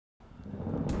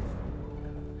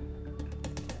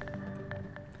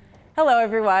Hello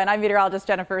everyone, I'm meteorologist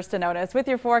Jennifer Stanonis with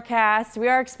your forecast. We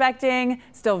are expecting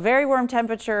still very warm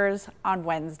temperatures on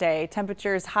Wednesday.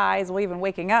 Temperatures highs will even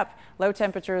waking up. Low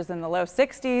temperatures in the low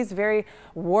 60s, very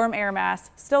warm air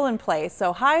mass still in place.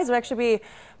 So highs will actually be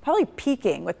probably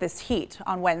peaking with this heat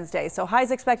on Wednesday. So highs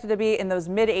expected to be in those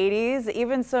mid 80s,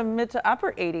 even some mid to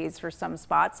upper 80s for some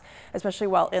spots, especially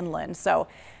well inland. So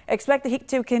expect the heat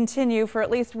to continue for at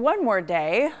least one more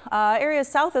day. Areas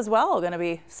south as well are going to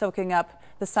be soaking up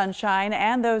the sunshine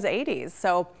and those 80s.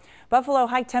 So Buffalo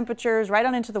high temperatures right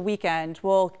on into the weekend.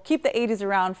 We'll keep the 80s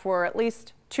around for at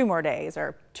least 2 more days,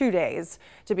 or 2 days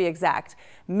to be exact.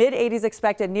 Mid 80s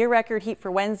expected, near record heat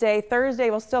for Wednesday. Thursday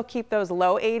we'll still keep those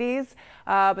low 80s,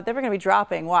 but then we're going to be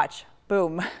dropping, watch,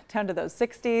 boom, down to those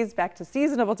 60s, back to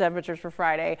seasonable temperatures for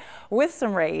Friday with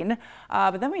some rain.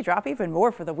 But then we drop even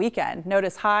more for the weekend.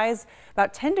 Notice highs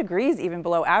about 10 degrees even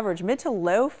below average, mid to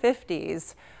low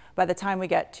 50s by the time we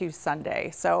get to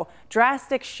Sunday. So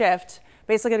drastic shift,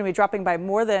 basically going to be dropping by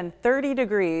more than 30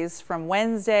 degrees from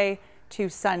Wednesday to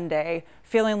Sunday,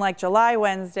 feeling like July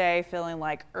Wednesday, feeling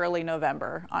like early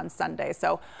November on Sunday.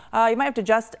 So you might have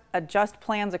to adjust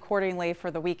plans accordingly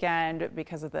for the weekend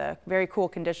because of the very cool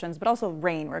conditions, but also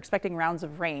rain. We're expecting rounds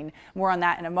of rain. More on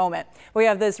that in a moment. We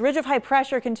have this ridge of high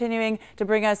pressure continuing to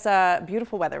bring us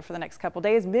beautiful weather for the next couple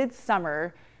days,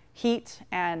 midsummer heat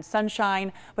and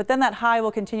sunshine, but then that high will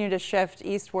continue to shift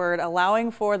eastward, allowing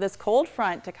for this cold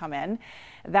front to come in.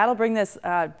 That'll bring this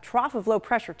trough of low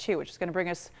pressure too, which is going to bring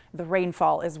us the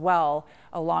rainfall as well,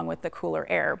 along with the cooler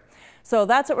air. So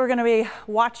that's what we're going to be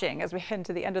watching as we head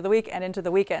into the end of the week and into the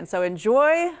weekend. So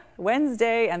enjoy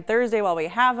Wednesday and Thursday while we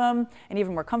have them, and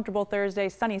even more comfortable Thursday.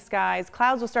 Sunny skies.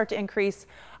 Clouds will start to increase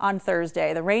on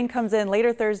Thursday. The rain comes in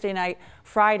later Thursday night.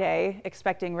 Friday,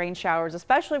 expecting rain showers,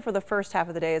 especially for the first half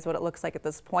of the day is what it looks like at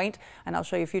this point. And I'll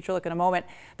show you a future look in a moment.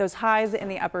 Those highs in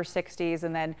the upper 60s,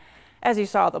 and then as you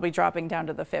saw, they'll be dropping down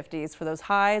to the 50s for those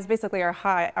highs. Basically,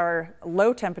 our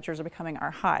low temperatures are becoming our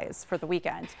highs for the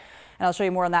weekend. And I'll show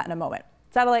you more on that in a moment.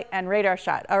 Satellite and radar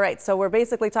shot. All right, so we're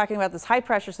basically talking about this high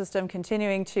pressure system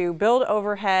continuing to build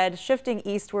overhead, shifting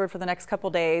eastward for the next couple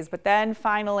days, but then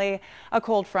finally a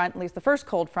cold front, at least the first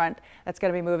cold front that's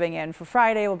going to be moving in for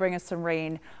Friday will bring us some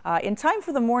rain in time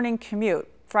for the morning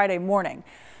commute, Friday morning.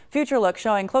 Future look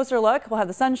showing closer look. We'll have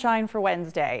the sunshine for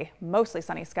Wednesday. Mostly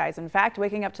sunny skies, in fact,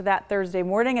 waking up to that Thursday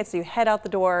morning as you head out the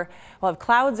door. We'll have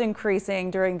clouds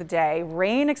increasing during the day.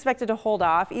 Rain expected to hold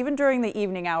off even during the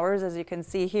evening hours, as you can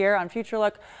see here on future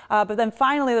look. But then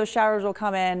finally those showers will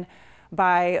come in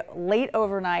by late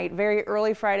overnight, very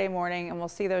early Friday morning, and we'll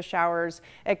see those showers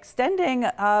extending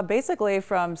basically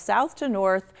from south to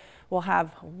north. We'll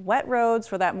have wet roads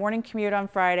for that morning commute on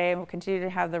Friday, and we'll continue to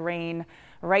have the rain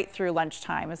right through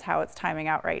lunchtime is how it's timing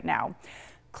out right now.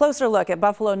 Closer look at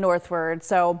Buffalo northward.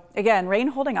 So again, rain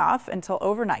holding off until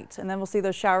overnight, and then we'll see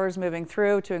those showers moving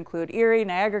through to include Erie,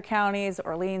 Niagara counties,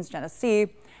 Orleans,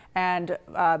 Genesee, and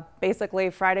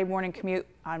basically Friday morning commute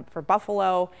for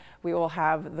Buffalo, we will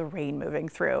have the rain moving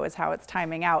through is how it's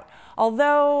timing out.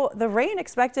 Although the rain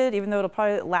expected, even though it'll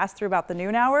probably last through about the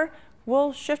noon hour,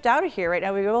 we'll shift out of here right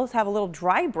now. We will have a little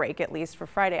dry break at least for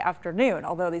Friday afternoon,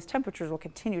 although these temperatures will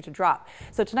continue to drop.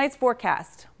 So tonight's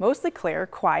forecast, mostly clear,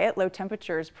 quiet, low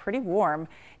temperatures, pretty warm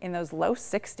in those low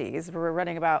 60s. We're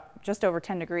running about just over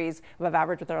 10 degrees above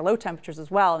average with our low temperatures as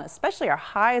well, and especially our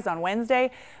highs on Wednesday,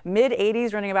 mid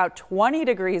 80s, running about 20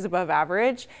 degrees above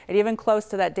average, and even close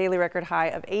to that daily record high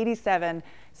of 87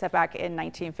 set back in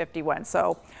 1951.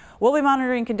 So we'll be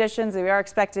monitoring conditions. We are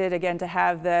expected again to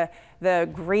have the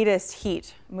greatest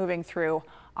heat moving through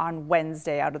on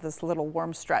Wednesday out of this little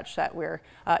warm stretch that we're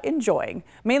enjoying.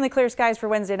 Mainly clear skies for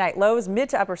Wednesday night, lows mid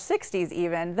to upper 60s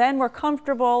even. Then we're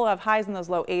comfortable of highs in those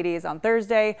low 80s on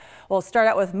Thursday. We'll start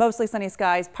out with mostly sunny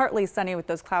skies, partly sunny with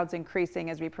those clouds increasing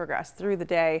as we progress through the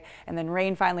day. And then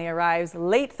rain finally arrives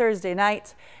late Thursday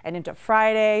night and into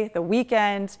Friday. The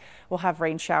weekend, we'll have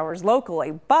rain showers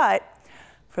locally. But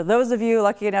for those of you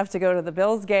lucky enough to go to the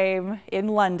Bills game in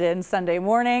London Sunday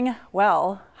morning,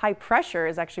 well, high pressure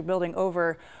is actually building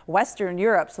over Western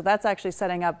Europe. So that's actually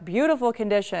setting up beautiful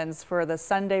conditions for the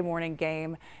Sunday morning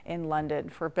game in London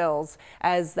for Bills,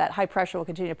 as that high pressure will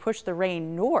continue to push the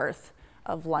rain north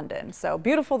of London. So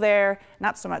beautiful there,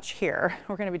 not so much here.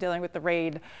 We're going to be dealing with the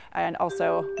rain and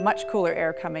also much cooler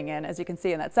air coming in. As you can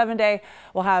see in that 7-day,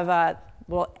 we'll have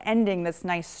ending this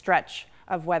nice stretch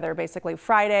of weather basically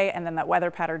Friday, and then that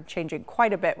weather pattern changing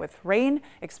quite a bit with rain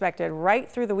expected right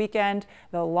through the weekend,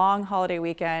 the long holiday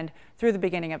weekend, through the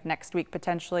beginning of next week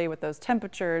potentially, with those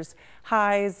temperatures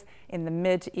highs in the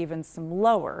mid to even some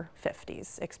lower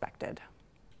 50s expected.